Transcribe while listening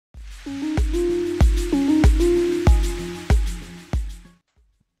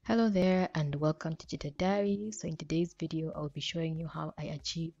and welcome to Jita Diary. So in today's video, I'll be showing you how I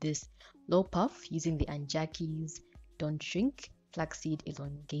achieved this low puff using the Anjaki's Don't Shrink Flaxseed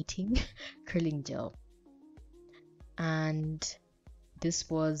Elongating Curling Gel. And this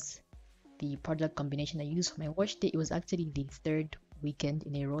was the product combination I used for my wash day. It was actually the third weekend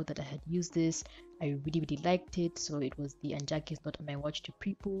in a row that I had used this. I really liked it. So it was the Anjaki's Not On My Watch to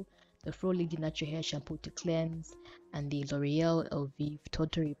Prepoo, the Frolady Natural Hair Shampoo to Cleanse, and the L'Oreal Elvive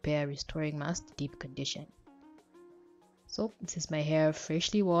Total Repair Restoring Mask to Deep Condition. So this is my hair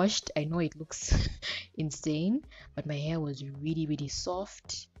freshly washed. I know it looks insane, but my hair was really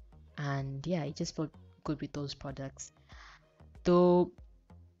soft, and yeah, it just felt good with those products. Though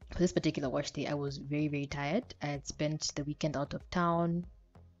for this particular wash day, I was very tired. I had spent the weekend out of town.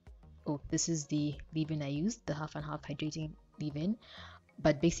 Oh, this is the leave-in I used, the half and half hydrating leave-in.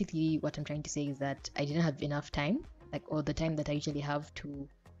 But basically what I'm trying to say is that I didn't have enough time, like all the time that I usually have to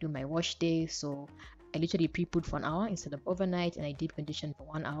do my wash day. So I literally pre-pooed for an hour instead of overnight, and I deep conditioned for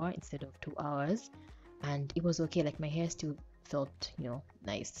 1 hour instead of 2 hours, and it was okay. Like my hair still felt,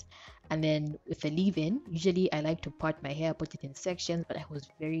 nice. And then with the leave-in, usually I like to part my hair, put it in sections, but I was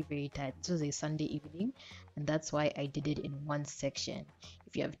very tired. This was a Sunday evening, and that's why I did it in one section.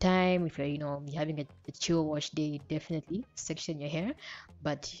 If you have time, if you're having a chill wash day, definitely section your hair.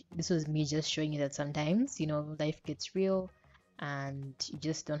 But this was me just showing you that sometimes life gets real and you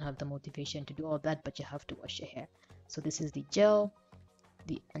just don't have the motivation to do all that, but you have to wash your hair. So this is the gel,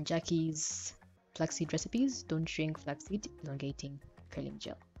 the Anjaki's Flaxseed Recipes Don't Shrink Flaxseed Elongating Curling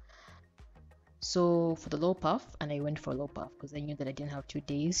Gel. So for the low puff, and I went for low puff because I knew that I didn't have 2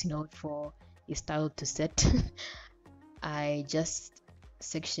 days for a style to set. I just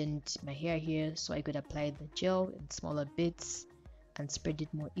sectioned my hair here so I could apply the gel in smaller bits and spread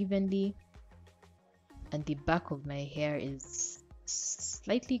it more evenly. And the back of my hair is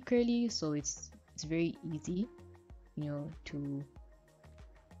slightly curly, so it's very easy to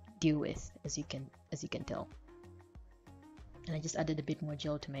deal with, as you can tell. And I just added a bit more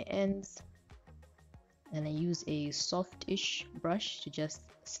gel to my ends, and I use a soft-ish brush to just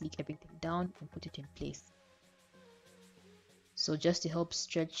sleek everything down and put it in place. So just to help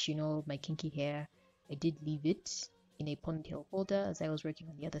stretch my kinky hair, I did leave it in a ponytail holder as I was working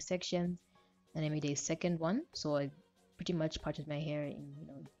on the other sections, and I made a second one. So I pretty much parted my hair in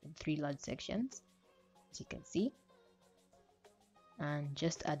 3 large sections, as you can see, and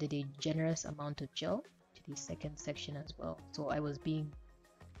just added a generous amount of gel to the second section as well. So I was being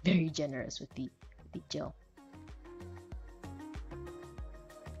very generous with the gel.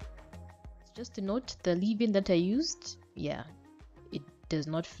 Just to note, the leave-in that I used, it does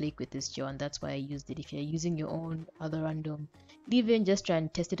not flake with this gel, and that's why I used it. If you're using your own other random leave-in, just try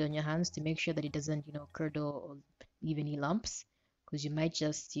and test it on your hands to make sure that it doesn't curdle or leave any lumps, because you might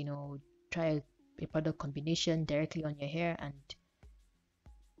just try a product combination directly on your hair and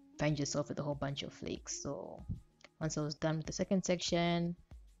find yourself with a whole bunch of flakes. So once I was done with the second section,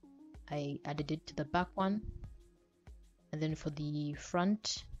 I added it to the back one, and then for the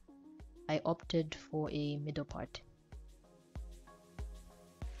front I opted for a middle part.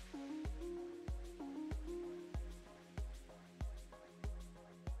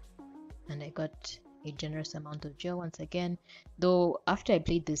 And I got a generous amount of gel once again, though after I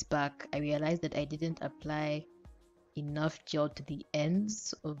played this back I realized that I didn't apply enough gel to the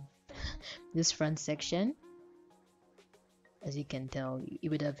ends of this front section. As you can tell, it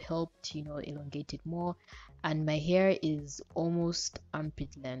would have helped elongate it more. And my hair is almost armpit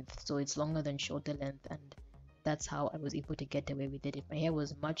length, so it's longer than shoulder length, and that's how I was able to get away with it. If my hair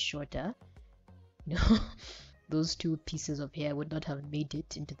was much shorter, those 2 pieces of hair would not have made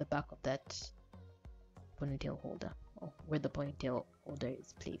it into the back of that ponytail holder, or where the ponytail holder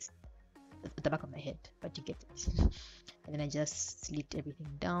is placed at the back of my head, but you get it. And then I just sleeked everything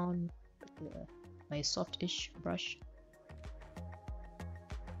down with my soft-ish brush.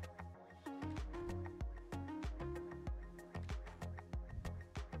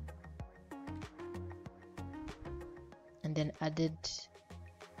 And then added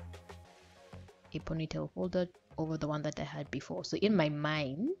a ponytail holder over the one that I had before. So in my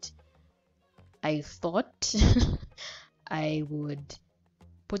mind, I thought I would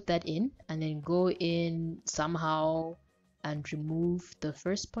put that in and then go in somehow and remove the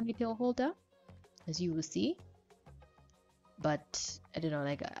first ponytail holder, as you will see. But I don't know,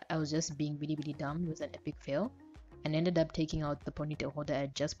 like I was just being really dumb. It was an epic fail, and ended up taking out the ponytail holder I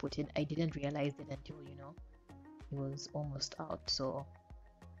just put in. I didn't realize it until it was almost out. So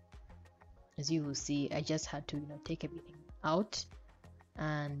as you will see, I just had to take everything out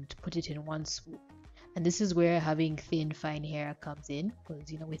and put it in one swoop. And this is where having thin, fine hair comes in,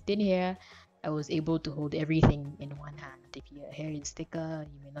 because with thin hair, I was able to hold everything in one hand. If your hair is thicker,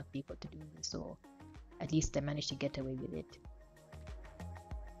 you may not be able to do this. So at least I managed to get away with it.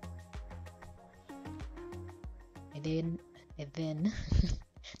 I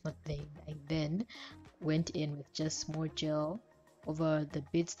then went in with just more gel over the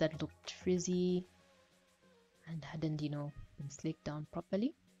bits that looked frizzy and hadn't, been slicked down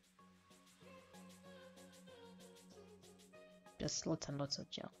properly. Just lots and lots of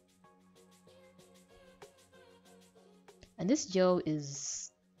gel. And this gel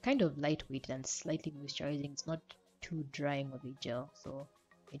is kind of lightweight and slightly moisturizing. It's not too drying of a gel, so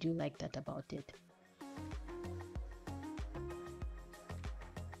I do like that about it.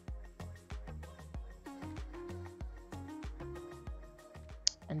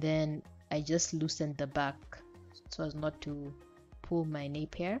 And then I just loosened the back so as not to pull my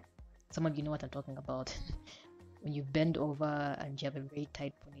nape hair. Some of you know what I'm talking about. When you bend over and you have a very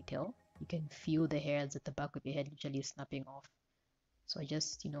tight ponytail, you can feel the hairs at the back of your head literally snapping off. So I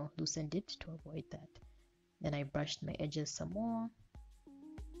just, loosened it to avoid that. Then I brushed my edges some more.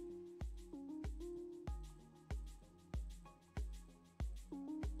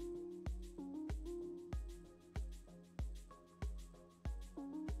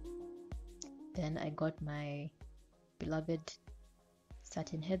 Then I got my beloved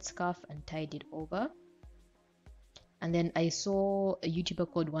satin headscarf and tied it over. And then I saw a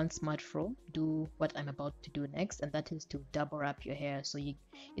YouTuber called One Smart Fro do what I'm about to do next, and that is to double wrap your hair. So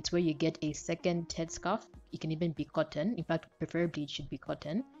it's where you get a second headscarf. It can even be cotton. In fact, preferably it should be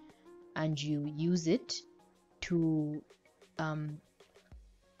cotton, and you use it to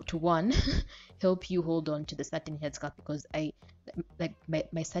one help you hold on to the satin headscarf, because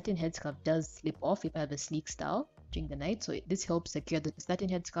my satin headscarf does slip off if I have a sleek style during the night. So this helps secure the satin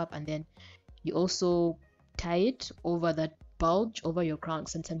headscarf, and then you also tie it over that bulge over your crown.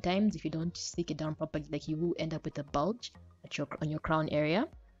 And sometimes if you don't stick it down properly, like, you will end up with a bulge on your crown area.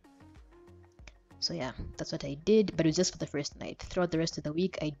 So yeah, that's what I did, but it was just for the first night. Throughout the rest of the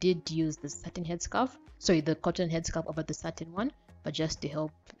week, I did use the satin headscarf, the cotton headscarf over the satin one, but just to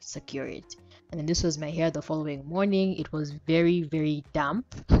help secure it. And then this was my hair the following morning. It was very, very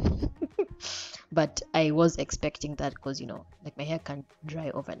damp, but I was expecting that because, my hair can't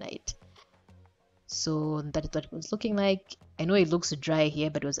dry overnight. So that is what it was looking like. I know it looks dry here,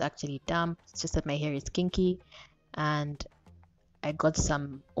 but it was actually damp. It's just that my hair is kinky. And I got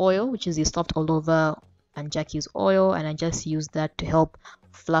some oil, which is the soft all over and Jackie's oil, and I just used that to help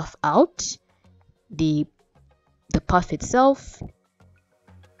fluff out the puff itself.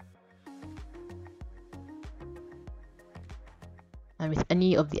 And with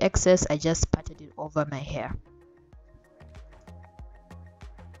any of the excess, I just patted it over my hair.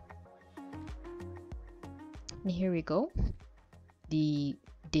 And here we go, the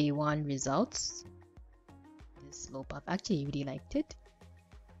day one results. This low puff, actually really liked it.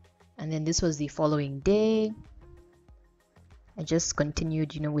 And then this was the following day. I just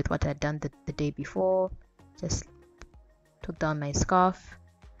continued, with what I'd done the day before. Just took down my scarf.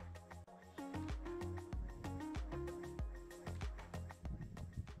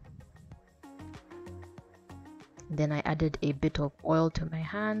 Then I added a bit of oil to my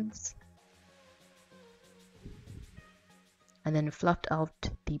hands. And then fluffed out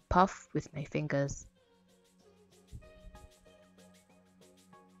the puff with my fingers.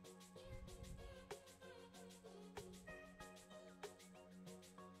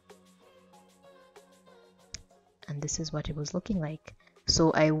 And this is what it was looking like.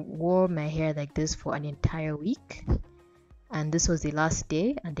 So I wore my hair like this for an entire week, and this was the last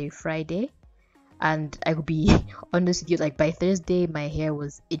day, and a Friday. And I will be honest with you, like, by Thursday my hair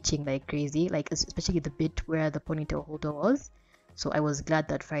was itching like crazy, like especially the bit where the ponytail holder was. So I was glad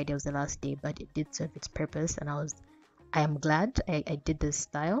that Friday was the last day, but it did serve its purpose, and I am glad I did this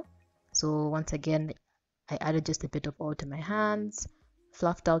style. So once again, I added just a bit of oil to my hands,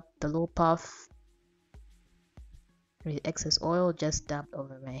 fluffed out the low puff with excess oil, just dabbed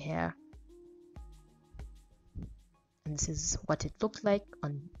over my hair. And this is what it looked like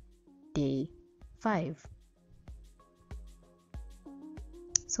on day 5.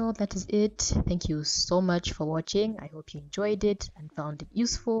 So that is it. Thank you so much for watching. I hope you enjoyed it and found it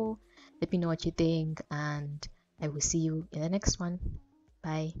useful. Let me know what you think, and I will see you in the next one.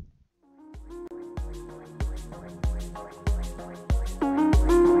 Bye.